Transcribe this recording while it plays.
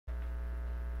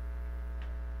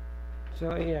So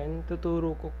ayan,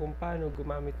 tuturo ko kung paano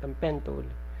gumamit ng pen tool.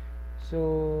 So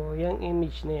yung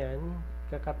image na yan,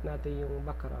 kakat natin yung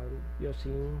background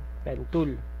using pen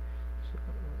tool. So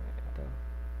ito,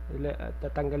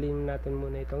 tatanggalin natin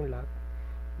muna itong lock,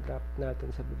 drop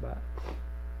natin sa baba,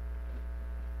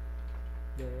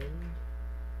 then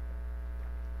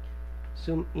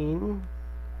zoom in,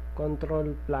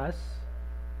 control plus,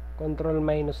 control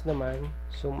minus naman,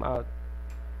 zoom out,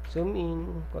 zoom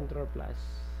in, control plus.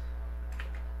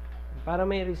 Para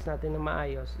may erase natin na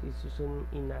maayos, i-zoom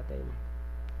in natin.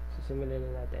 Susimulan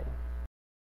na natin.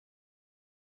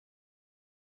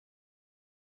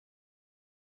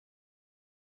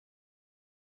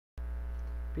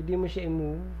 Pwede mo siya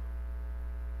i-move.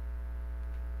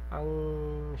 Ang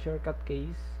shortcut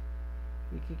keys,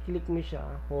 i-click mo siya,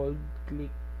 hold,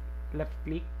 click, left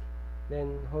click,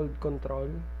 then hold control,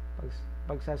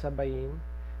 pagsasabayin,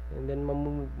 and then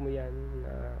mamove mo yan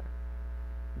na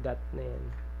dot na yan.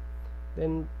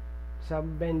 Then sa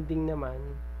bending naman,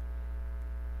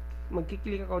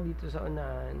 magkiklik ako dito sa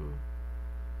unahan,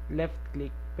 left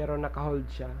click, pero naka-hold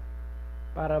siya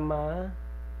para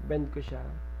ma-bend ko siya.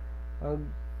 Pag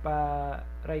pa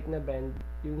right na bend,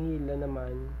 yung hila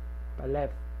naman pa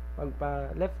left. Pag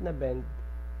pa left na bend,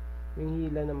 yung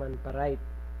hila naman pa right.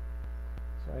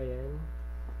 So ayan,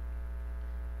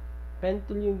 pen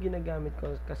tool yung ginagamit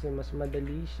ko kasi mas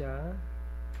madali siya,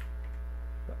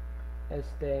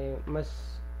 mas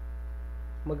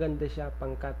maganda siya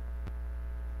pang-cut,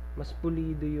 mas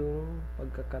pulido yung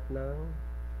pagka-cut ng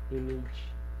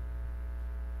image.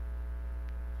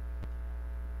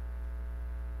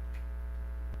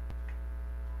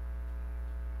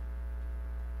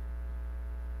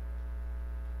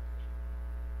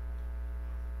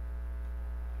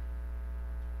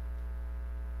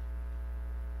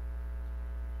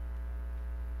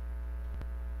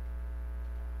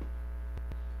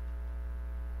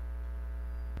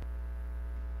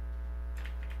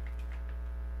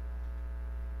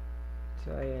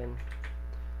 So ayan,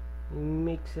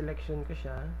 make selection ko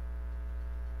siya,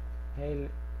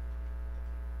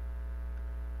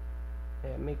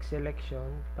 make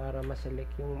selection para ma-select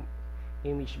yung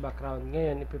image background.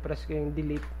 Ngayon ipipress ko yung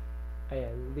delete.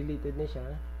 Ayan, deleted na siya.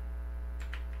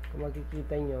 Kung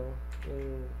makikita nyo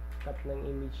yung cut ng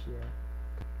image nya,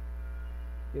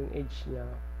 yung edge nya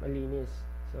malinis.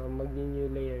 So mag-new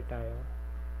layer tayo.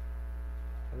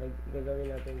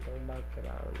 Gagawin natin itong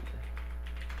background,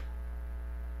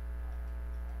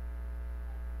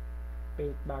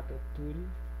 paint bucket tool,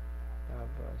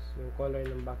 tapos yung color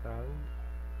ng background.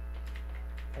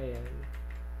 Ayan,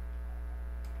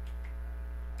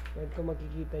 kung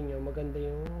makikita nyo, maganda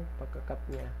yung pagka-cut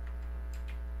nya.